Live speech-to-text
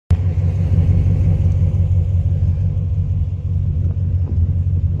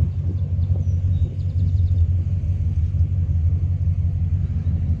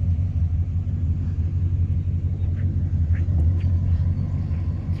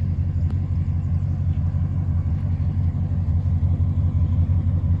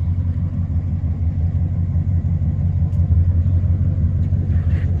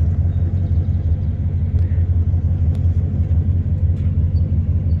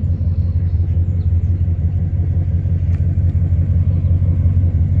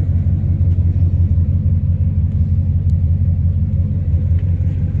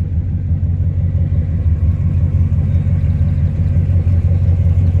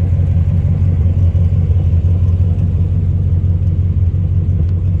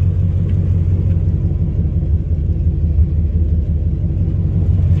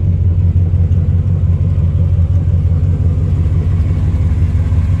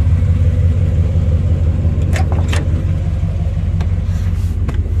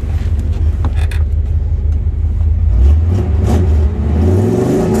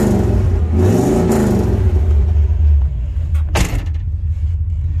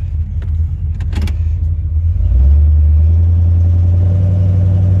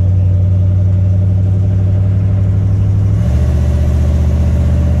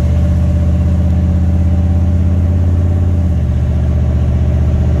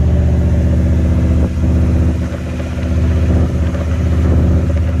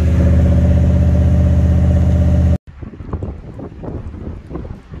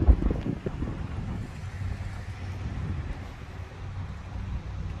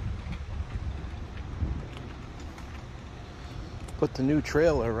Put the new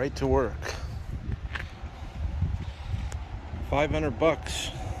trailer right to work. 500 bucks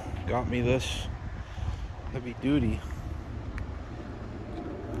got me this heavy duty.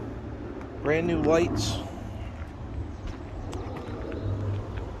 Brand new lights.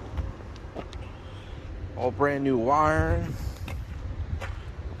 All brand new wiring.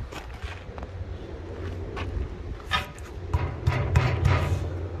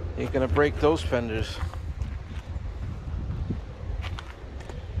 Ain't gonna break those fenders.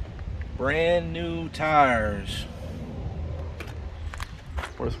 Brand new tires.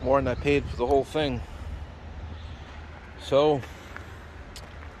 Worth more than I paid for the whole thing. So,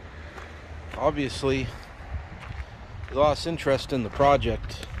 obviously, there's lots of interest in the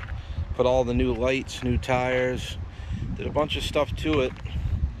project. Put all the new lights, new tires, did a bunch of stuff to it.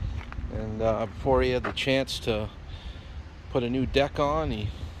 And before he had the chance to put a new deck on, he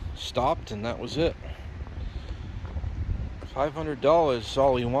stopped and that was it. $500 is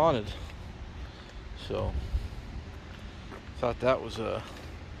all he wanted. So, thought that was a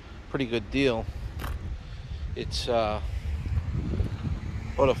pretty good deal. It's about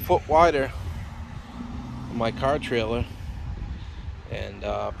a foot wider than my car trailer, and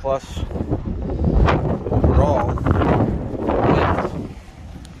plus overall wind,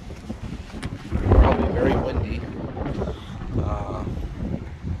 probably very windy.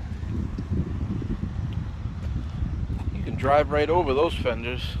 You can drive right over those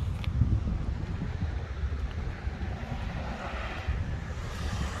fenders.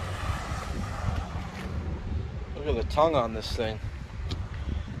 Look at the tongue on this thing.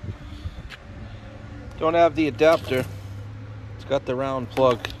 Don't have the adapter. It's got the round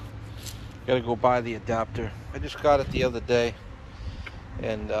plug. Gotta go buy the adapter. I just got it the other day.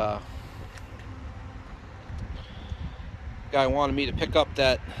 And guy wanted me to pick up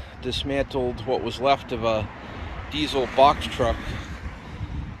that dismantled, what was left of a diesel box truck.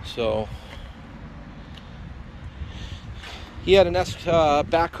 So he had an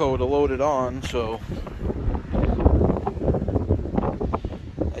backhoe to load it on, so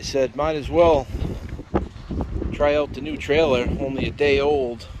I said, might as well try out the new trailer, only a day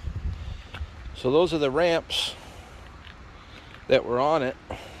old. So those are the ramps that were on it.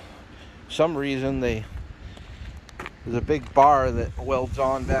 For some reason there's a big bar that welds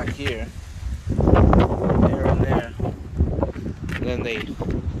on back here, there and there, and then the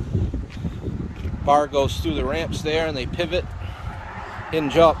bar goes through the ramps there and they pivot,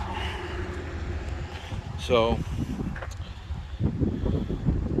 hinge up. So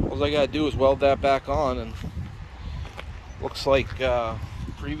all I gotta do is weld that back on, and looks like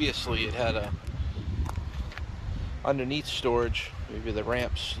previously it had a underneath storage. Maybe the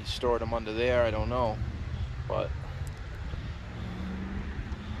ramps, he stored them under there, I don't know. But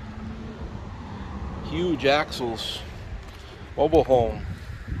huge axles, mobile home.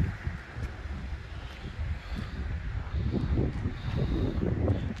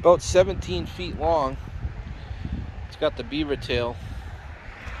 About 17 feet long. It's got the beaver tail.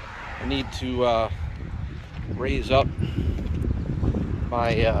 I need to raise up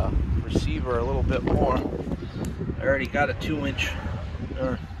my receiver a little bit more. I already got a 2-inch,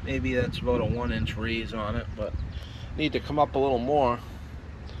 or maybe that's about a 1-inch raise on it, but need to come up a little more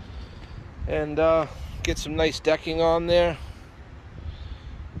and get some nice decking on there.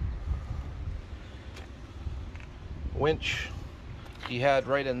 Winch he had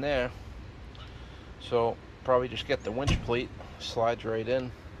right in there, so probably just get the winch plate, slides right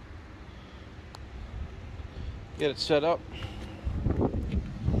in, get it set up.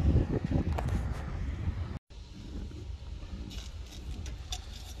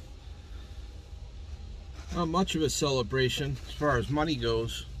 Not much of a celebration as far as money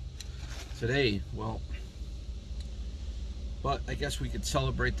goes today, well, but I guess we could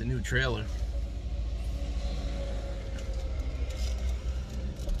celebrate the new trailer.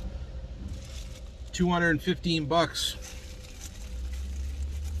 $215.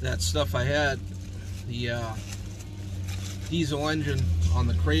 That stuff I had, the diesel engine on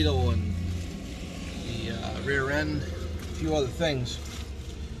the cradle and the rear end, a few other things.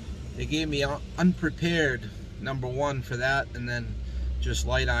 They gave me unprepared #1 for that, and then just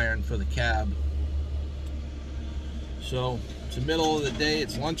light iron for the cab. So it's the middle of the day,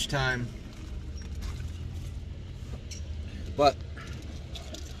 it's lunchtime, but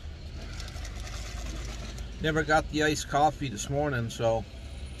never got the iced coffee this morning, so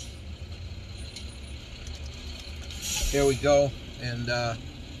here we go. And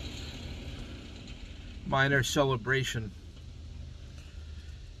minor celebration.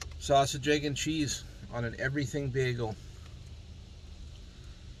 Sausage, egg, and cheese on an everything bagel.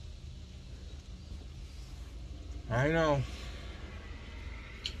 I know.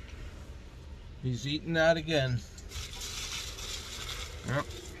 He's eating that again. Yep.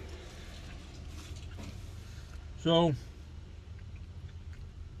 So,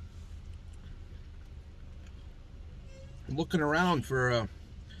 I'm looking around for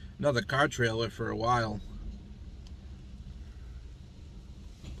another car trailer for a while.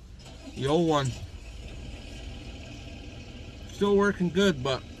 The old one still working good,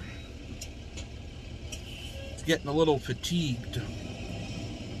 but it's getting a little fatigued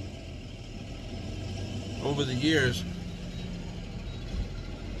over the years.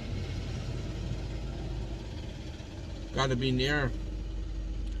 Got to be near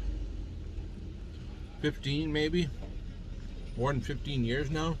 15, maybe more than 15 years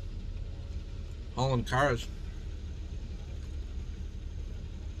now, hauling cars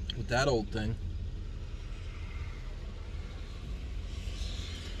with that old thing.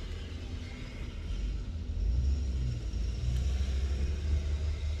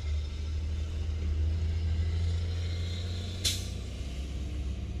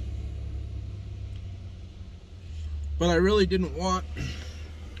 But I really didn't want,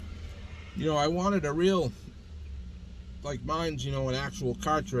 I wanted a real, like mine's, an actual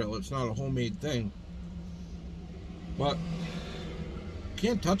car trailer. It's not a homemade thing. But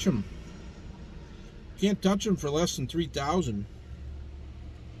can't touch them. Can't touch them for less than $3,000. And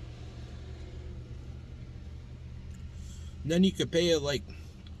then you could pay it like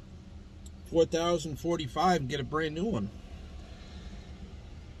 $4,045 and get a brand new one.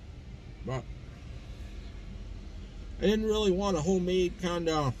 But I didn't really want a homemade kind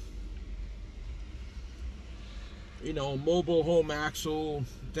of, mobile home axle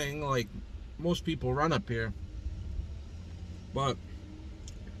thing like most people run up here. But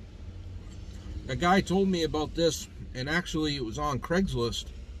a guy told me about this, and actually it was on Craigslist,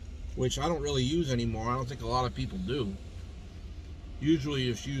 which I don't really use anymore. I don't think a lot of people do. Usually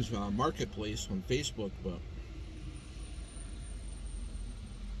just use Marketplace on Facebook, but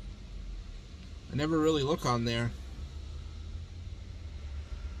I never really look on there.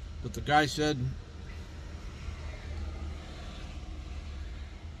 But the guy said,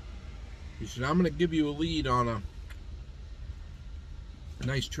 he said, I'm going to give you a lead on a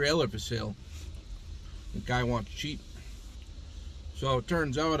nice trailer for sale. The guy wants cheap. So it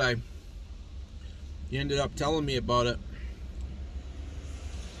turns out he ended up telling me about it.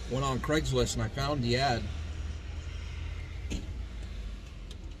 Went on Craigslist and I found the ad.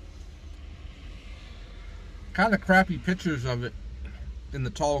 Kind of crappy pictures of it in the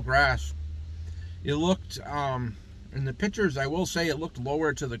tall grass. It looked, in the pictures, I will say it looked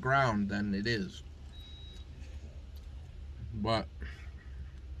lower to the ground than it is. But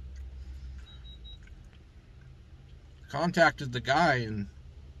contacted the guy and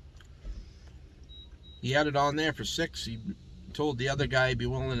he had it on there for $6. He told the other guy he'd be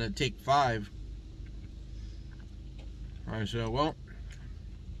willing to take $5. I said, well,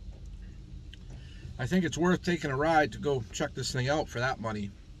 I think it's worth taking a ride to go check this thing out for that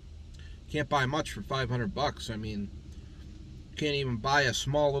money. Can't buy much for $500. I mean, can't even buy a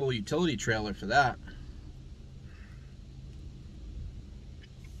small little utility trailer for that.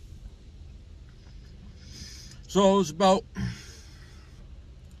 So it was about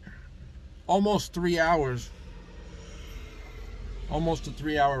almost 3 hours. Almost a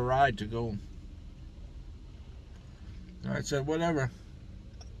 3-hour ride to go. I said, whatever.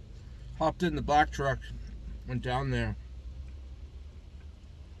 Hopped in the black truck, went down there.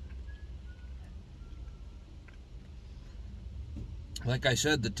 Like I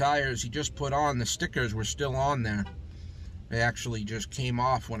said, the tires he just put on, the stickers were still on there. They actually just came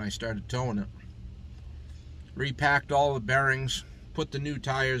off when I started towing it. Repacked all the bearings, put the new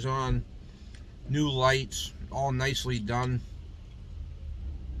tires on, new lights, all nicely done.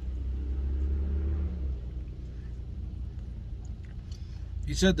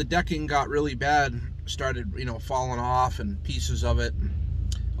 He said the decking got really bad, started, falling off and pieces of it,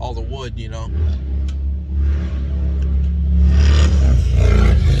 all the wood,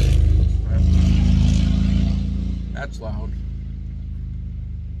 That's loud.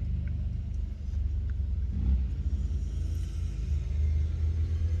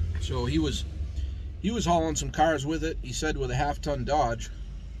 So he was hauling some cars with it, he said, with a half-ton Dodge.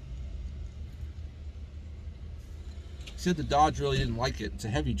 He said the Dodge really didn't like it. It's a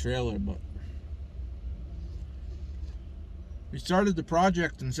heavy trailer, but we started the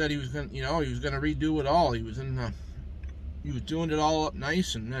project and said he was going, he was going to redo it all. He was doing it all up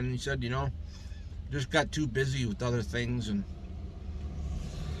nice, and then he said, just got too busy with other things and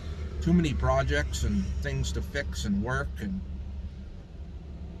too many projects and things to fix and work, and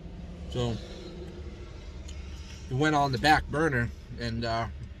so it went on the back burner. And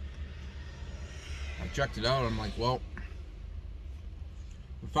I checked it out. I'm like, well,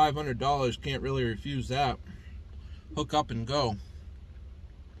 for $500, can't really refuse that. Hook up and go.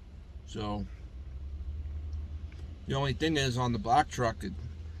 So the only thing is, on the black truck, it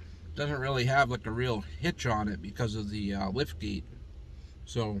doesn't really have like a real hitch on it because of the lift gate.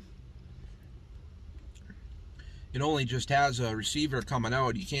 So it only just has a receiver coming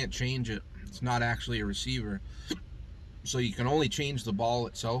out. You can't change it. It's not actually a receiver. So you can only change the ball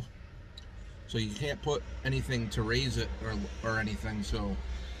itself. So you can't put anything to raise it or anything. So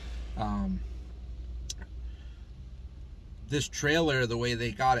this trailer, the way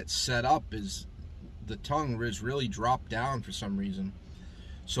they got it set up, is the tongue is really dropped down for some reason.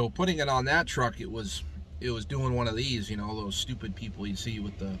 So putting it on that truck, it was doing one of these, you know, those stupid people you see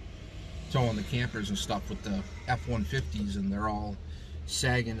with the towing the campers and stuff with the F-150s, and they're all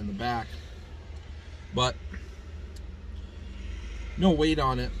sagging in the back. But no weight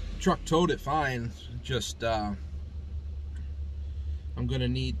on it. Truck towed it fine. Just I'm gonna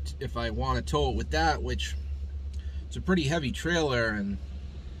need, if I want to tow it with that, which it's a pretty heavy trailer, and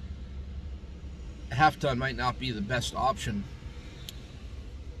a half ton might not be the best option,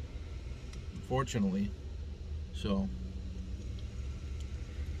 unfortunately. So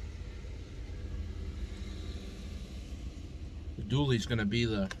the dually's gonna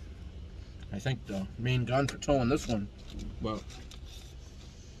be I think the main gun for towing this one. But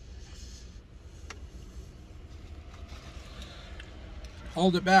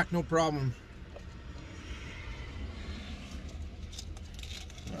hold it back, no problem.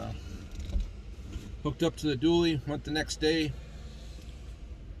 Hooked up to the dually, went the next day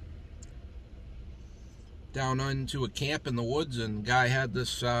down into a camp in the woods, and the guy had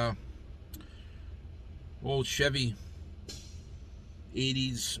this old Chevy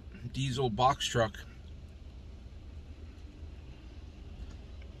 80s diesel box truck.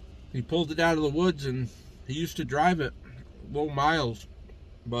 He pulled it out of the woods, and he used to drive it low miles,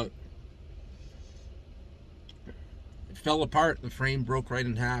 but it fell apart. The frame broke right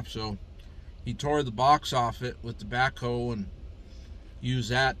in half, so he tore the box off it with the backhoe and used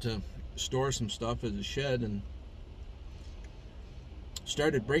that to store some stuff as a shed, and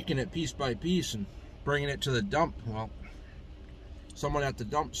started breaking it piece by piece and bringing it to the dump. Well, someone at the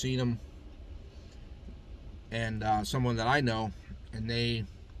dump seen him, and someone that I know, and they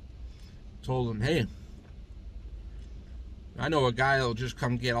told him, hey, I know a guy that'll just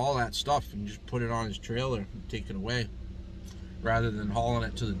come get all that stuff and just put it on his trailer and take it away, rather than hauling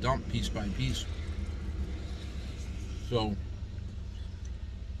it to the dump piece by piece. So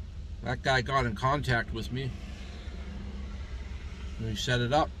that guy got in contact with me, and we set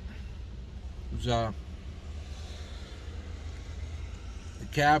it up. It was the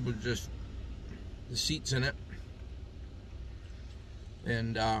cab was just the seats in it,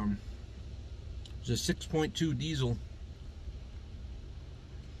 and it was a 6.2 diesel.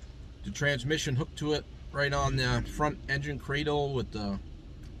 The transmission hooked to it right on the front engine cradle with the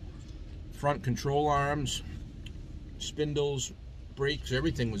front control arms, spindles, brakes,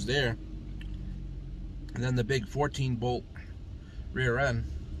 everything was there. And then the big 14-bolt rear end.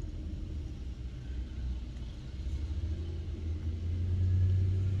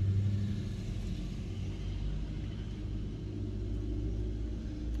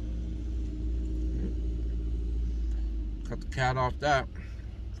 Cut the cat off that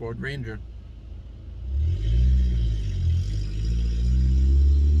Ford Ranger.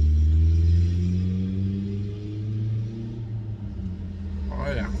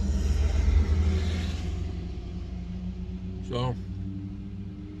 Oh yeah. So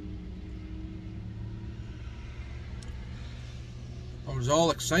I was all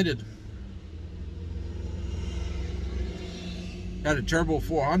excited. Had a turbo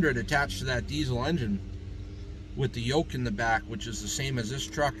 400 attached to that diesel engine with the yoke in the back, which is the same as this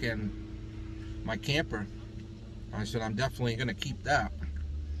truck and my camper. I said, I'm definitely going to keep that.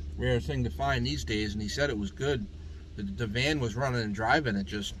 Rare thing to find these days. And he said it was good. The van was running and driving, it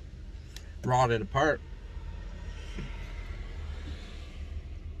just brought it apart.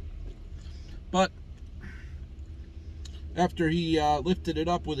 But after he lifted it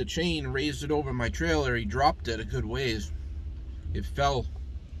up with a chain and raised it over my trailer, he dropped it a good ways. It fell.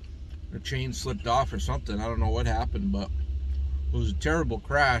 The chain slipped off or something. I don't know what happened, but it was a terrible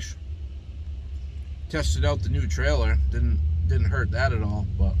crash. Tested out the new trailer. Didn't hurt that at all,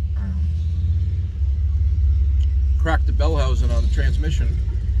 but cracked the bell housing on the transmission.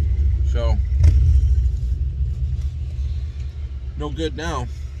 So no good now.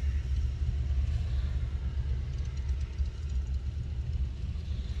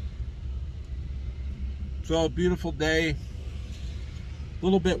 So a beautiful day. A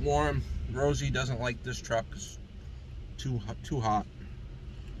little bit warm. Rosie doesn't like this truck. It's too hot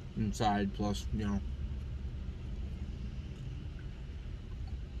inside, plus, you know,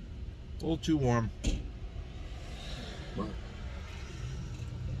 a little too warm. But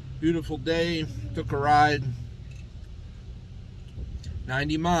beautiful day. Took a ride.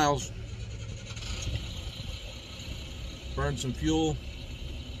 90 miles. Burned some fuel.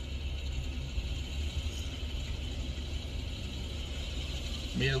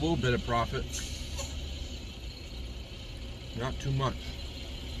 Made a little bit of profit. Not too much.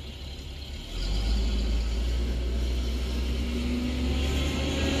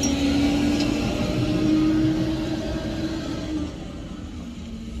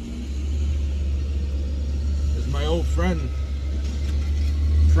 As my old friend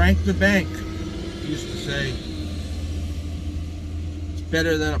Frank the Bank used to say, it's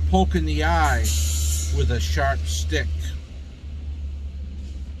better than a poke in the eye with a sharp stick.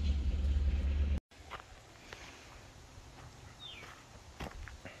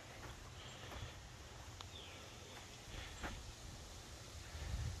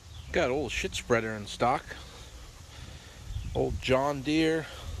 Got old shit spreader in stock. Old John Deere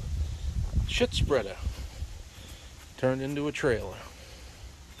shit spreader turned into a trailer.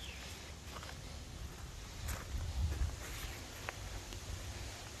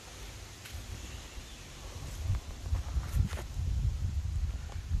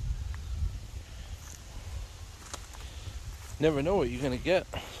 Never know what you're gonna get.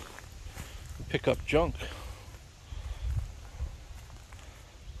 Pick up junk.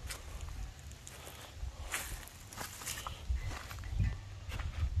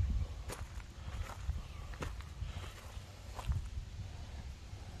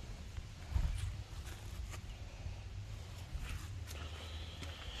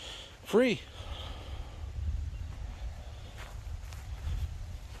 Free.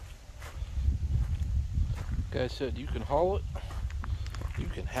 Guy said you can haul it, you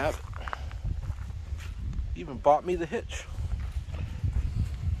can have it. Even bought me the hitch.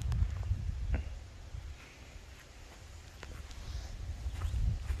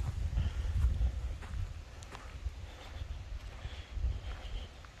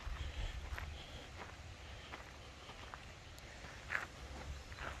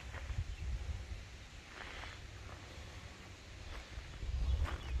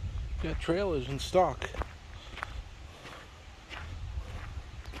 Got trailers in stock.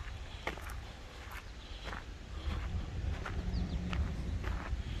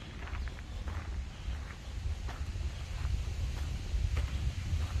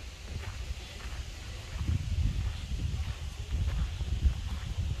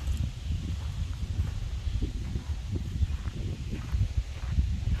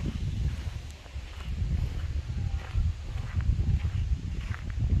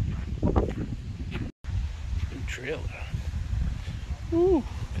 Trailer. Ooh, look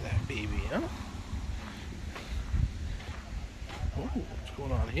at that baby, huh? Oh, what's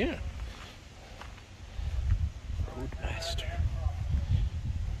going on here? Roadmaster.